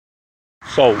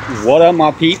So what up,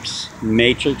 my peeps?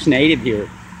 Matrix Native here.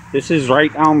 This is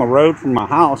right down the road from my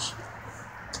house,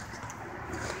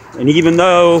 and even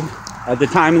though at the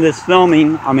time of this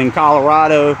filming I'm in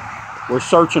Colorado, we're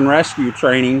search and rescue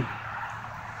training,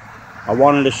 I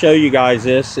wanted to show you guys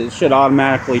this. It should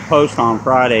automatically post on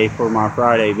Friday for my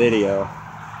Friday video,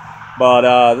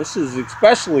 but this is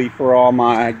especially for all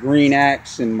my green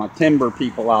axe and my timber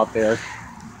people out there.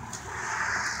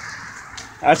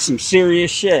 That's some serious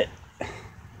shit.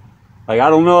 Like, I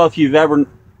don't know if you've ever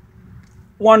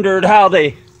wondered how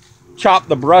they chop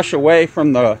the brush away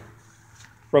from the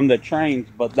trains,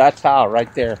 but that's how,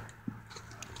 right there,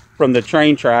 from the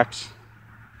train tracks.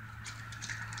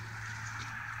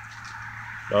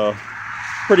 So,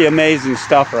 pretty amazing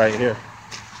stuff right here.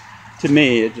 To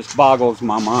me, it just boggles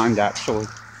my mind, actually.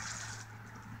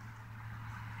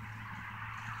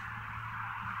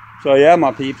 So yeah,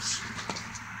 my peeps,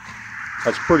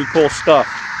 that's pretty cool stuff.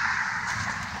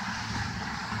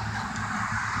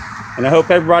 And I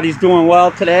hope everybody's doing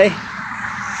well today.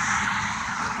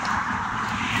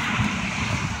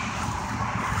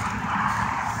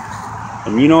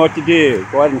 And you know what to do.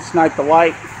 Go ahead and snipe the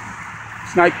like,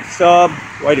 snipe the sub.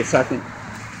 Wait a second.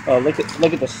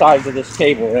 Look at the size of this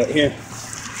cable right here.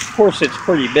 Of course, it's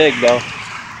pretty big though.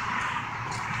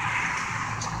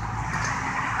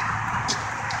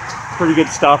 Pretty good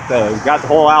stuff though. We got the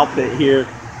whole outfit here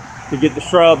to get the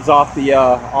shrubs off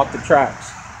the tracks.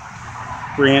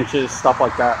 Branches, stuff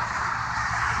like that.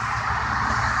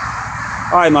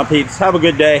 Alright, my peeps, have a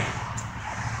good day.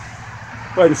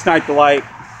 Go ahead and snipe the like,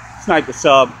 snipe the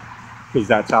sub, because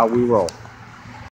that's how we roll.